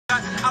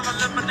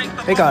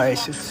Hey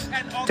guys, it's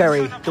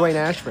Terry Dwayne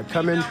Ashford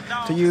coming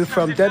to you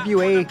from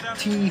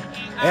WATL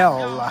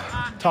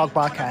Talk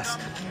Broadcast.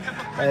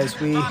 As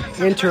we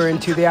enter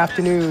into the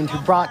afternoon to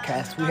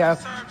broadcast, we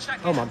have,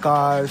 oh my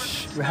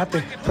gosh, we have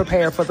to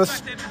prepare for the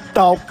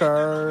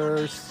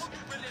stalkers.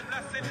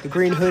 The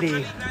green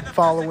hoodie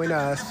following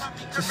us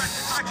to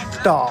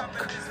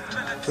stalk.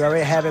 We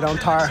already have it on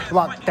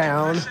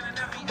lockdown.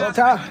 Well,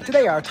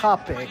 today our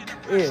topic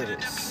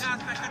is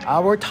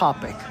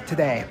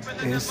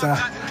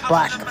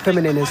black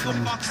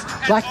feminism.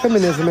 Black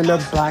feminism in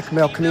the black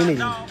male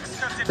community.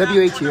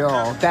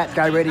 WATL, That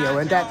Guy Radio,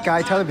 and That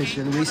Guy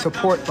Television, we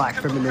support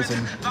black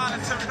feminism.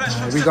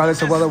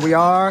 Regardless of whether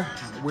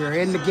we're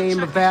in the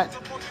game of that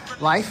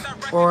life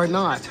or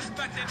not.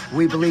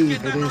 We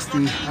believe it is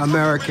the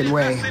American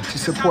way to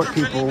support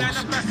people's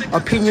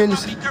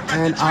opinions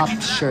and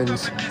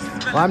options.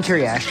 Well, I'm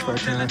Terry Ashford,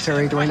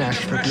 Terry Dwayne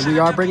Ashford, and we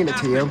are bringing it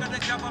to you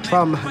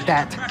from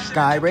That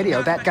Guy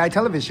Radio, That Guy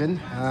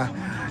Television,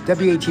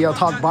 WATL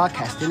Talk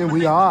Broadcasting, and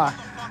we are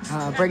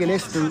bringing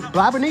this to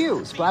Blabber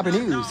News,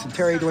 and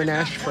Terry Dwayne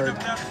Ashford.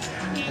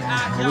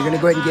 And we're going to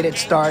go ahead and get it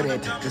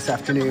started this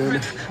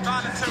afternoon.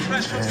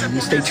 And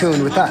you stay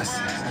tuned with us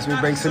as we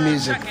bring some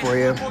music for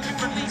you.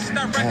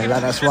 And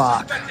let us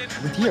rock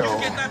with you.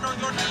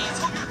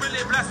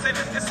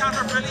 It's time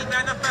to really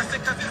manifest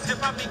it, cause it's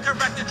hip-hop being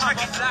corrected. Black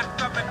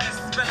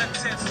feminist,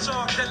 militant,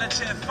 strong,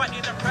 diligent,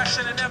 fighting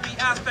oppression in every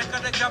aspect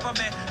of the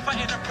government,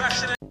 fighting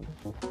oppression.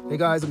 Hey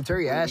guys, I'm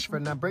Terry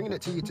Ashford, and I'm bringing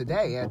it to you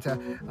today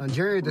on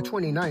January the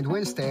 29th,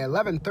 Wednesday,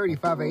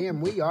 11:35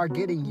 a.m. We are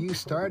getting you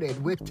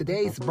started with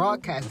today's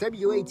broadcast,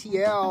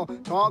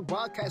 WATL Talk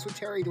Broadcast with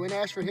Terry Dwayne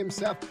Ashford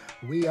himself.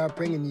 We are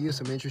bringing you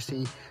some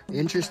interesting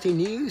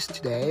news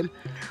today.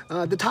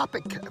 The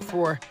topic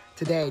for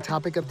today,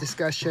 topic of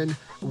discussion,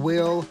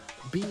 will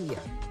be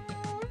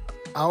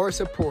our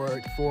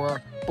support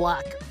for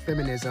black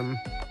feminism,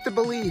 the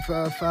belief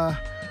of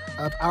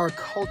our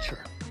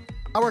culture.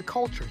 Our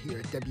culture here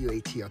at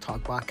WATL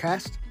Talk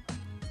Broadcast,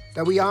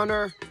 that we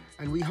honor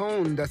and we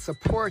hone the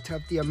support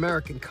of the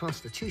American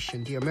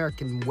Constitution, the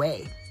American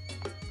way.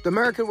 The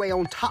American way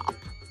on top,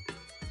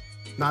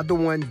 not the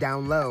one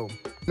down low.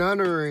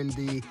 Honoring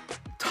the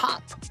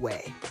top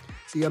way,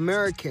 the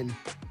American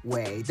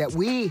way that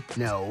we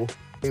know,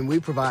 and we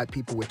provide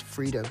people with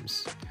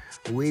freedoms.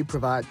 We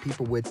provide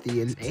people with the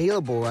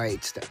inalienable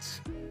rights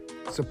that's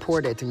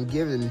supported and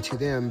given to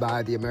them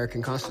by the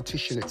American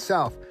Constitution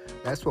itself.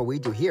 That's what we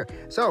do here.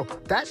 So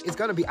that is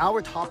going to be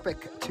our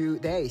topic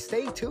today.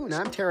 Stay tuned.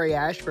 I'm Terry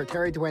Ashford,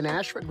 Terry Dwayne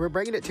Ashford. We're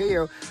bringing it to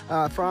you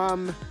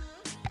from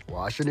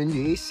Washington,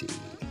 D.C.,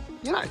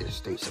 United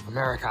States of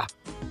America.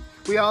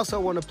 We also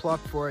want to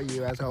plug for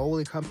you as a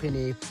holy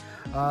company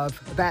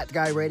of That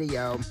Guy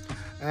Radio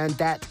and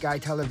That Guy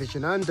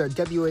Television under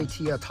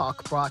WATL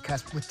Talk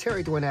Broadcast with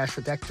Terry Dwayne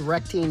Ashford,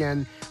 directing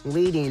and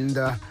leading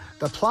the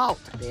plot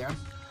there.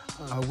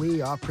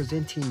 We are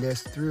presenting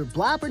this through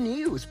Blabber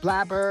News with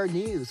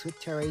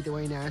Terry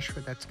Dwayne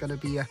Ashford.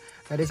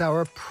 That is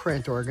our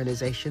print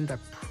organization that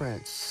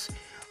prints,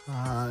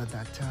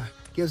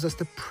 gives us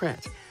the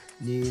print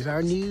news,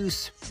 our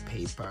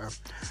newspaper,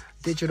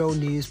 digital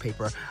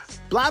newspaper.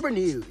 Blabber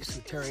News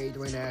with Terry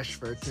Dwayne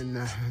Ashford, and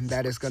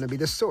that is going to be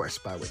the source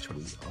by which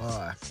we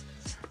are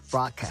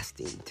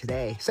broadcasting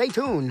today. Stay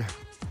tuned.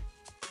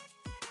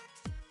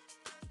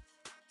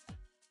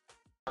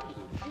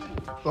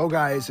 Hello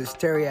guys, it's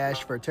Terry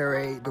Ashford,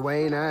 Terry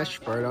Dwayne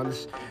Ashford on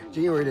this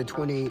January the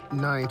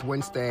 29th,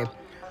 Wednesday.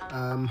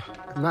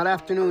 Not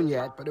afternoon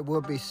yet, but it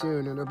will be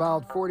soon. In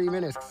about 40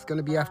 minutes, it's going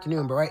to be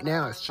afternoon, but right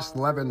now it's just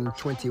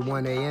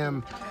 11:21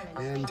 a.m.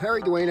 And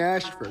Terry Dwayne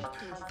Ashford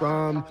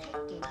from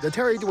the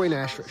Terry Dwayne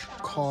Ashford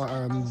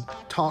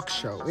talk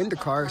show, in the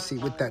car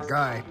seat with That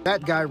Guy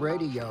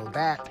Radio,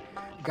 That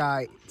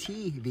Guy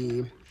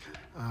TV,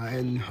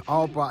 and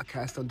all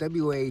broadcast on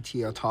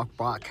WATL Talk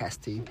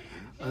Broadcasting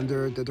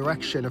under the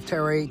direction of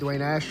Terry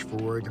Dwayne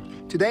Ashford.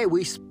 Today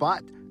we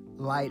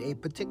spotlight a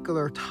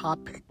particular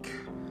topic.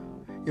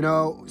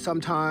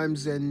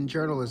 Sometimes in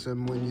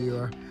journalism, when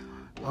you're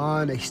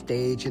on a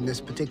stage in this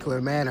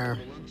particular manner,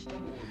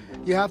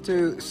 you have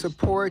to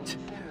support,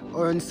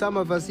 and some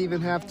of us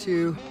even have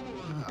to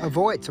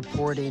avoid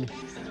supporting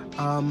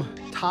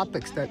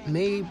topics that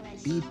may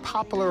be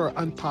popular or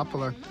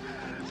unpopular.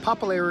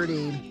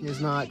 Popularity is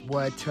not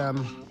what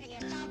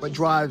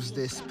drives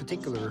this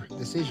particular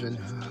decision.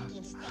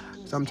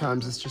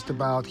 Sometimes it's just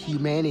about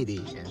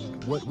humanity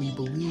and what we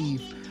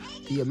believe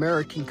the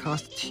American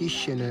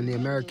Constitution and the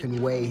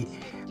American way,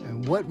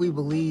 and what we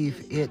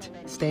believe it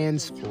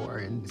stands for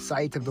in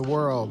sight of the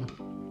world.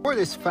 For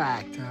this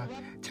fact,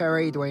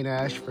 Terry Dwayne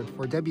Ashford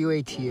for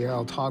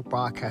WATL Talk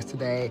Broadcast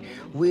today,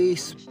 we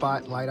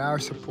spotlight our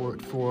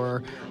support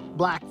for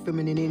Black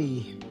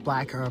Femininity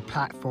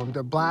platform,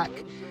 the Black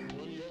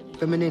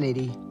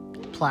Femininity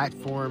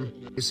platform.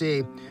 You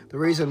see, the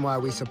reason why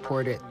we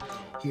support it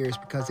here is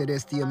because it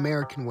is the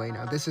American way.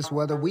 Now, this is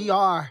whether we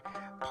are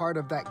part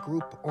of that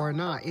group or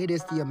not. It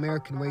is the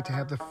American way to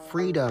have the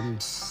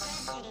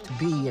freedoms to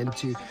be and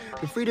to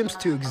the freedoms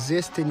to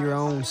exist in your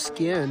own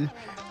skin,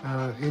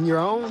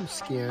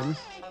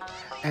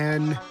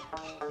 and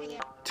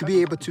to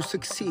be able to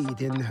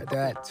succeed in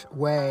that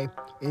way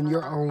in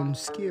your own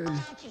skin.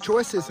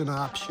 Choices and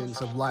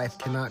options of life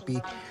cannot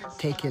be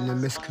taken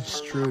and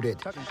misconstrued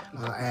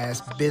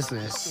as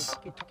business.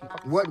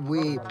 What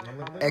we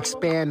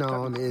expand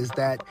on is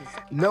that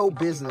no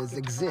business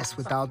exists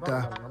without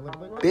the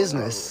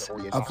business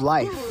of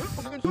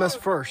life. We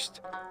must first,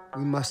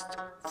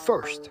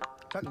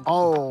 in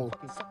all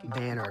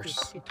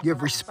manners,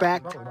 give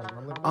respect,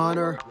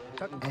 honor,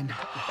 and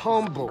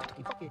humble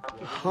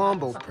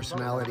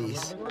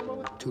personalities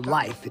to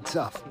life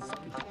itself.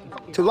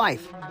 To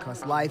life,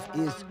 because life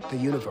is the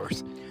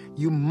universe.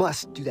 You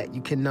must do that.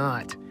 You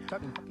cannot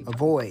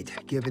avoid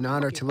giving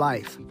honor to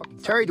life.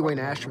 Terry Dwayne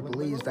Asher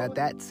believes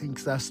that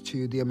sinks us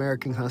to the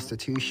American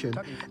Constitution.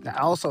 That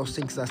also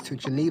sinks us to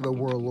Geneva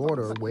World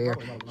Order, where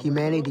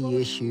humanity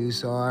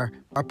issues are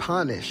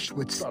punished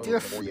with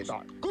stiff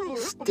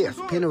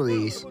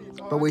penalties.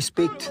 But we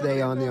speak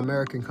today on the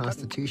American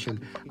Constitution.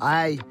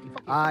 I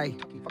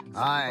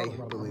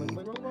believe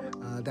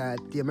that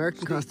the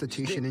American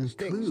Constitution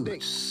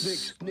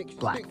includes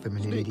black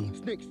femininity.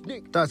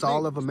 Thus,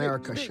 all of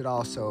America should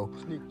also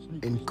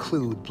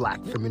include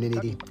black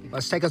femininity.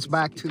 Let's take us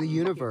back to the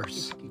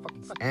universe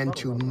and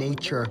to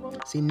nature.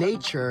 See,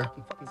 nature,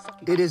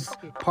 it is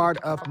part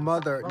of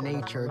Mother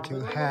Nature to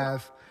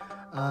have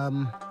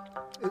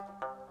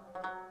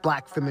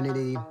black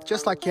femininity,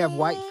 just like you have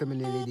white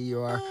femininity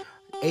or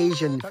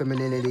Asian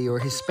femininity or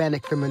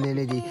Hispanic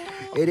femininity.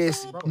 It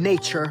is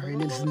nature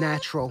and it is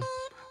natural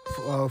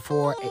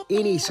for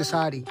any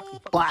society,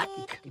 black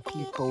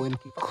people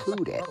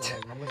included,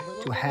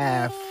 to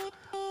have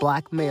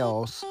black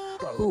males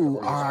who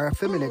are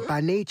effeminate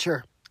by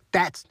nature.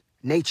 That's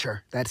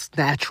nature. That's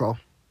natural.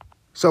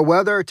 So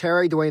whether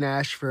Terry Dwayne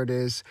Ashford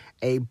is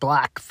a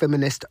black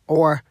feminist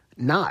or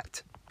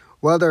not,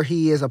 whether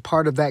he is a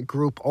part of that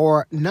group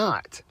or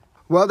not,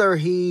 whether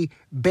he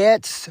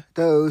bets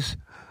those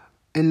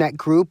in that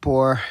group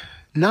or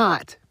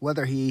not,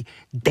 whether he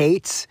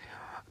dates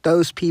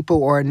those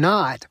people or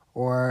not,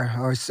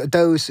 or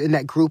those in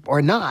that group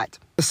or not,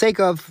 for the sake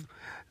of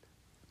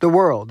the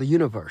world, the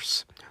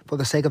universe, for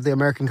the sake of the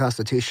American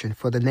Constitution,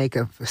 for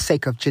the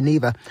sake of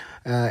Geneva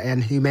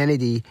and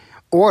humanity,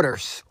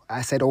 orders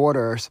on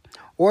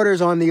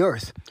the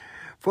earth,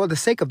 for the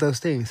sake of those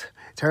things,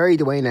 Terry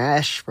Dwayne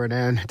Ashford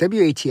and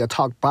WATL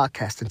Talk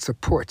Broadcasting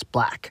supports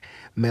black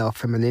male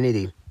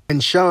femininity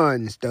and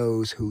shuns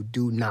those who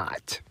do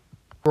not.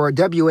 For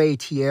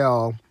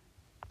WATL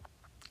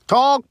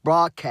Talk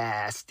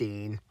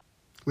Broadcasting,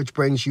 which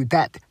brings you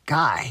That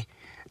Guy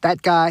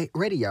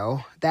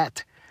Radio,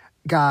 That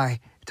Guy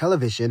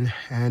Television,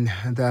 and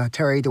the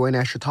Terry Dwayne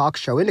Asher Talk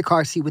Show. In the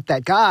car seat with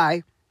that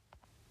guy.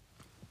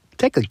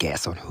 Take a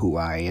guess on who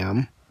I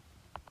am.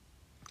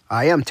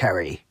 I am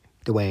Terry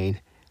Dwayne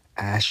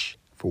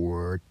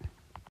Ashford.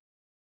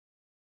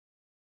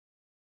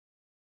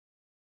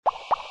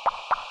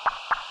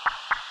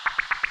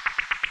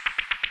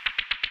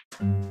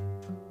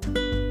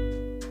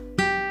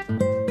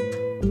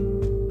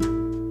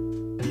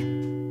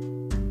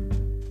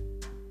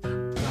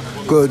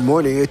 Good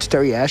morning, it's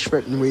Terry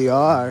Ashford, and we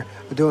are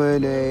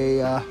doing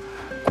a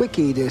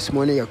quickie this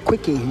morning. A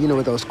quickie, you know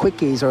what those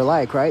quickies are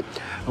like, right?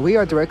 We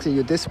are directing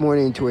you this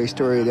morning to a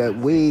story that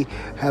we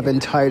have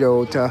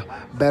entitled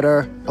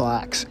Better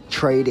Blacks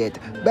Traded.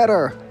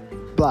 Better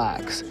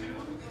Blacks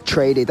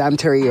Traded. I'm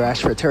Terry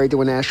Ashford, Terry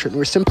Dwayne Ashford, and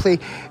we're simply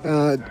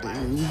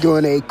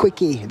doing a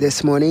quickie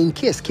this morning.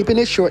 Keeping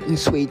it short and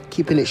sweet,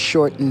 keeping it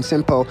short and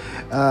simple,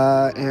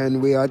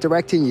 and we are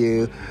directing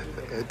you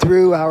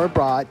through our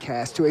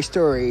broadcast to a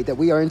story that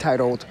we are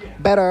entitled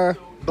Better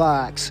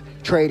Blacks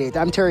Traded.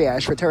 I'm Terry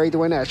Ashford, Terry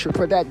Dwayne Ashford,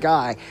 for That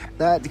Guy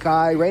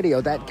Radio,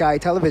 That Guy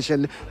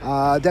Television,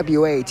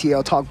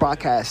 WATL Talk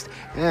Broadcast.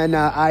 And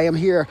I am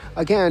here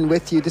again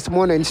with you this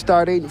morning,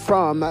 starting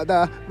from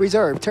the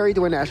reserve. Terry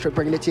Dwayne Ashford,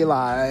 bringing it to you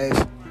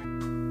live.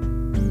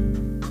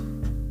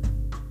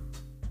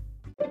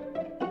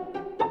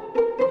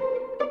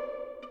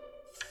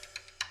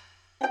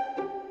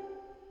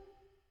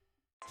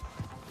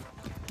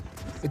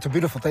 It's a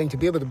beautiful thing to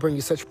be able to bring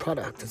you such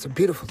product. It's a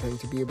beautiful thing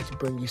to be able to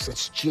bring you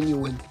such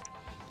genuine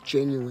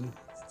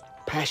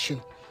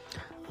passion.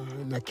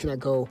 And I cannot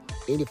go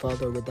any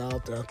farther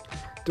without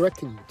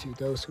directing you to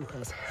those who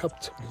has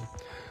helped me.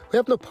 We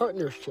have no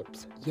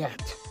partnerships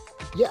yet.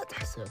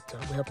 I said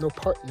we have no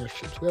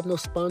partnerships. We have no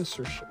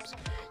sponsorships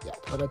yet.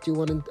 But I do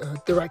want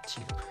to direct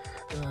you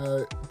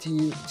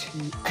to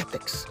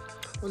ethics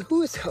on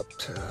who has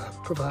helped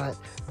provide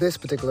this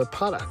particular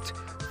product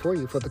for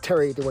you, for the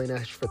Terry Dwayne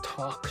Ashford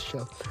Talk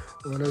Show.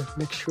 I want to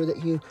make sure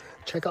that you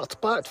check out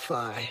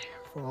Spotify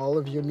for all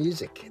of your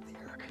music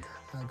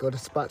there. Go to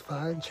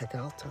Spotify and check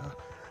out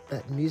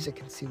that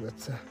music and see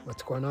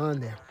what's going on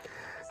there.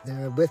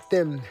 With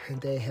them, and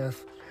they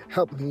have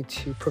helped me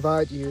to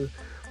provide you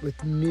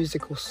with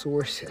musical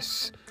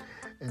sources.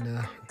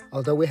 And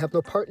although we have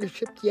no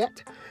partnership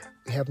yet,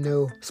 We have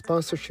no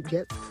sponsorship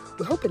yet.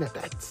 We're hoping that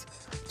that's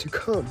to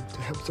come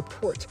to help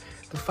support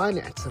the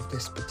finance of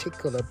this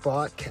particular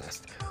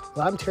broadcast.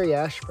 Well, I'm Terry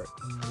Ashford.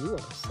 We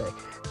want to say,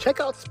 check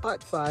out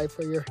Spotify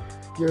for your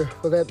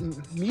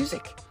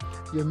music,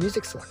 your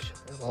music selection.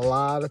 There's a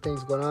lot of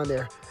things going on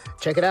there.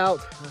 Check it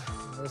out.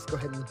 Let's go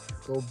ahead and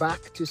go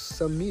back to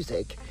some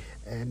music,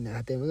 and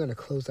then we're going to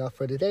close out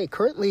for today.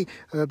 Currently,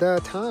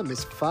 the time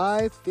is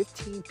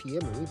 5:15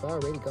 p.m. and we've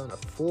already gone a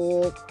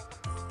full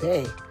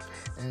day.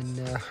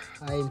 And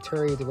I am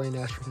Terry Dwayne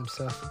Ashford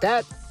himself.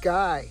 That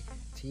Guy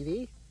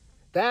TV,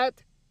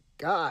 That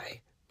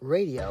Guy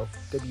Radio,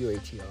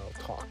 WATL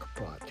Talk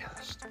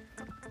Broadcast.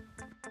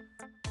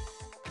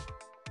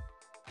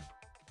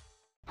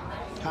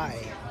 Hi,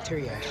 I'm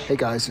Terry Ashford. Hey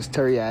guys, it's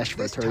Terry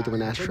Ashford, Terry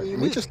Dwayne Ashford.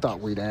 And we just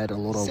thought we'd add a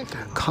little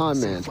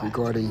comment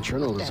regarding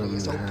journalism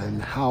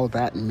and how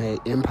that may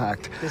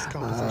impact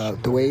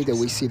the way that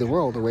we see the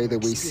world, the way that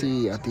we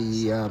see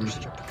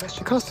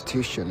the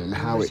Constitution and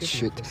how it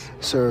should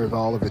serve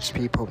all of its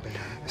people.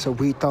 So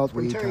we thought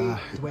we'd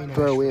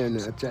throw in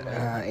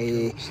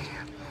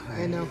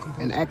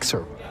an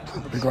excerpt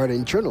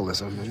regarding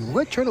journalism and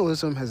what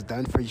journalism has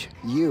done for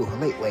you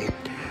lately,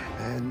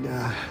 and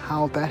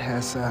how that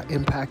has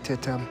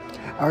impacted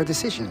our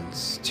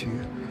decisions to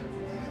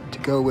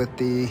go with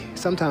the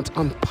sometimes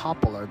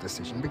unpopular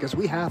decision, because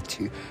we have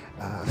to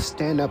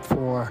stand up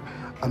for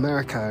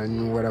America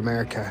and what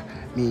America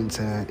means.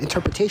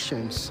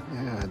 Interpretations,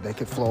 they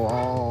could flow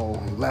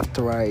all left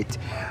to right,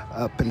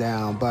 up and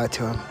down, but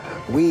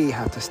we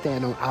have to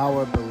stand on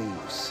our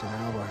beliefs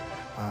and our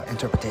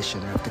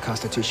interpretation of the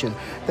Constitution.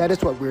 That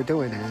is what we're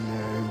doing,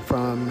 and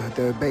from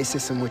the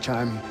basis in which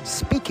I'm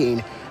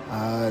speaking,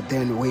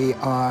 then we're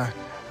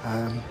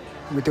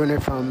doing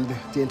it from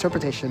the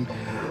interpretation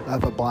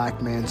of a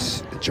black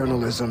man's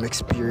journalism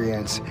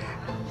experience.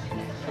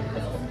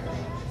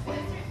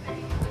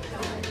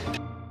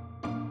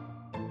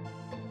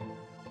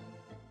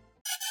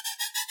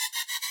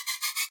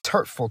 It's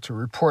hurtful to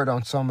report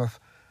on some of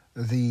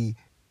the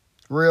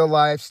real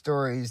life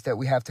stories that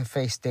we have to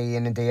face day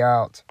in and day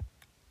out.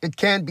 It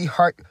can be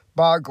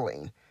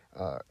heart-boggling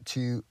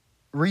to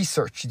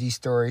research these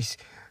stories,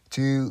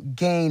 to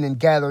gain and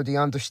gather the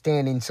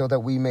understanding so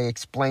that we may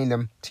explain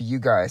them to you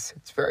guys.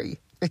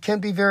 It can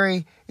be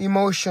very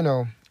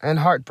emotional and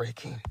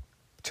heartbreaking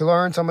to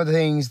learn some of the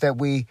things that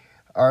we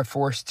are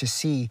forced to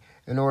see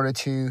in order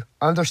to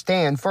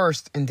understand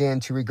first and then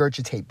to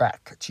regurgitate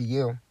back to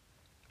you.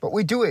 But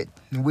we do it,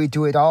 and we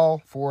do it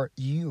all for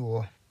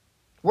you.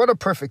 What a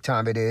perfect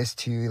time it is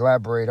to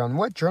elaborate on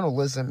what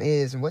journalism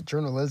is and what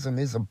journalism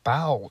is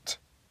about.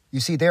 You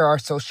see, there are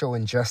social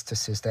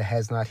injustices that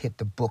has not hit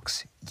the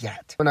books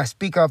yet. When I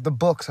speak of the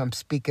books, I'm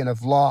speaking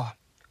of law.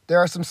 There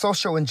are some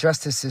social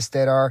injustices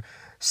that are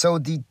so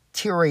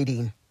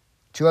deteriorating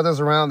to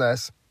others around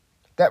us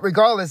that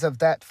regardless of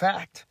that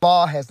fact,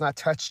 law has not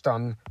touched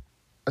on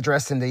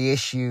addressing the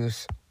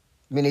issues.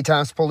 Many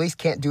times police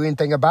can't do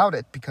anything about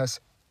it because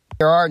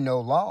there are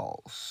no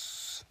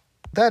laws.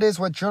 That is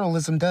what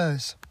journalism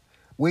does.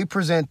 We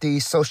present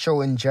these social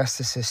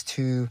injustices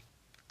to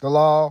the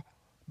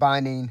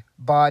law-binding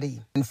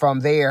body, and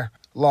from there,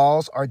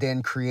 laws are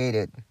then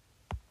created.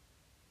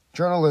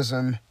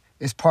 Journalism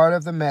is part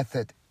of the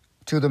method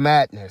to the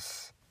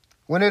madness.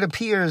 When it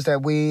appears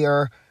that we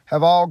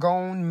have all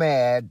gone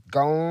mad,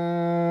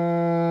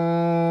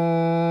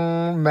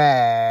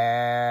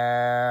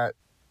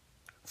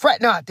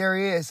 fret not, there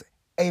is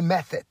a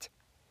method.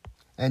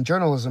 And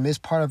journalism is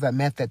part of that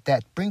method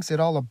that brings it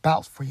all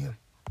about for you.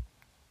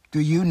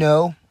 Do you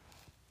know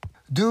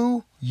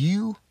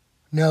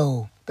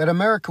that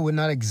America would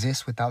not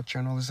exist without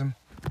journalism?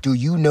 Do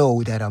you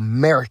know that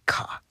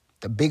America,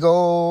 the big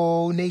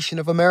old nation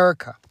of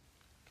America,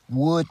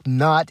 would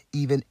not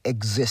even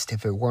exist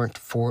if it weren't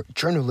for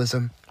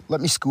journalism?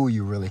 Let me school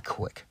you really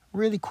quick,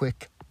 really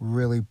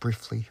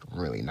briefly,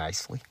 really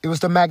nicely. It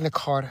was the Magna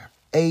Carta,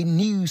 a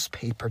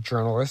newspaper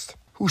journalist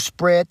who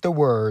spread the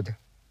word,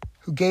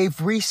 who gave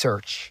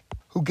research,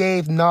 who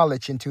gave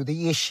knowledge into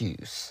the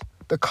issues,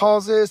 the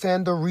causes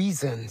and the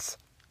reasons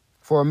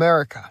for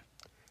America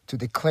to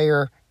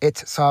declare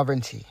its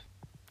sovereignty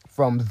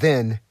from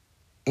then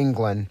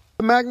England.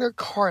 The Magna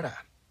Carta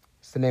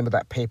is the name of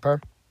that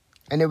paper,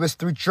 and it was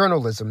through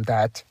journalism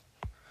that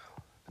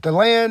the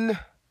land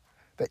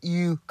that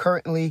you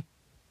currently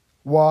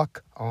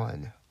walk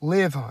on,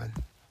 live on,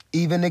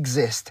 even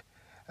exist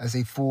as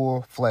a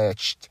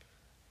full-fledged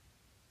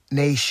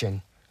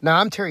nation. Now,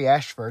 I'm Terry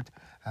Ashford,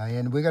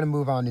 and we're going to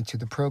move on into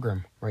the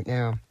program right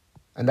now.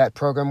 And that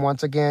program,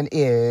 once again,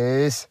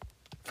 is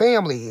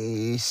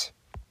Family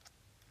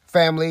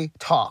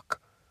Talk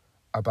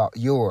about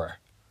your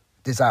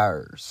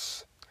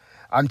desires.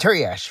 I'm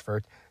Terry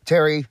Ashford,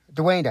 Terry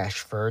Dwayne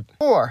Ashford,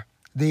 for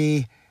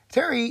the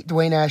Terry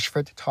Dwayne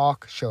Ashford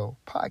Talk Show,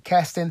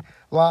 podcasting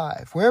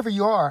live, wherever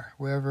you are,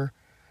 wherever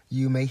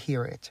you may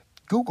hear it.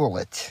 Google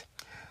it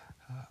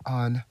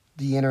on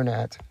the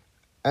internet.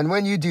 And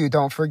when you do,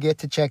 don't forget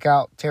to check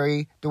out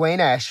Terry Dwayne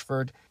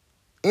Ashford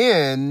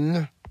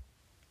in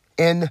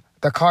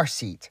the car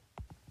seat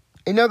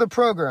another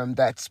program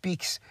that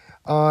speaks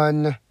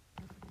on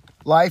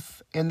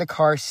life in the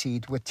car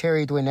seat with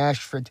Terry Dwayne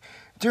Ashford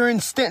during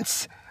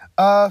stints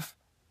of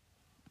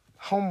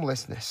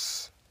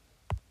homelessness,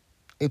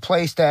 a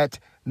place that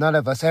none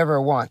of us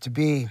ever want to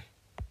be.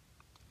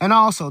 And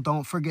also,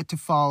 don't forget to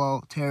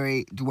follow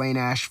Terry Dwayne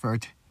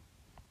Ashford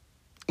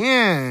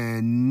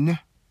in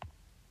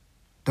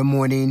the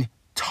Morning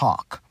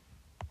Talk.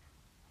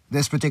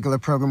 This particular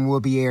program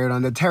will be aired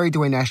on the Terry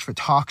Dwayne Ashford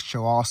Talk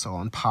Show, also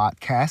on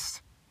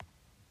podcast,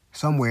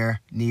 somewhere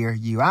near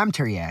you. I'm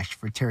Terry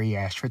Ashford, Terry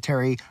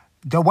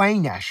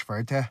Dwayne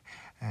Ashford,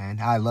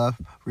 and I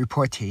love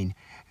reporting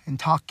and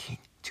talking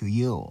to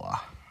you.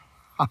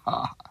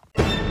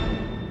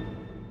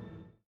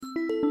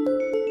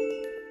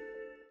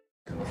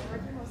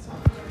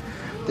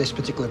 This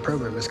particular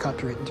program is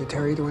copyrighted to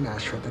Terry Dwayne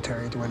Ashford, the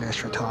Terry Dwayne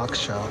Ashford Talk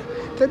Show,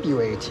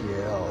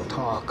 WATL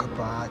Talk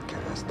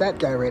Podcast, That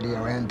Guy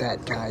Radio, and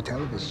That Guy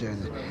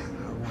Television.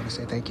 I want to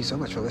say thank you so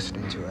much for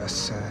listening to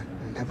us,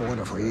 and have a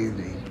wonderful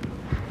evening.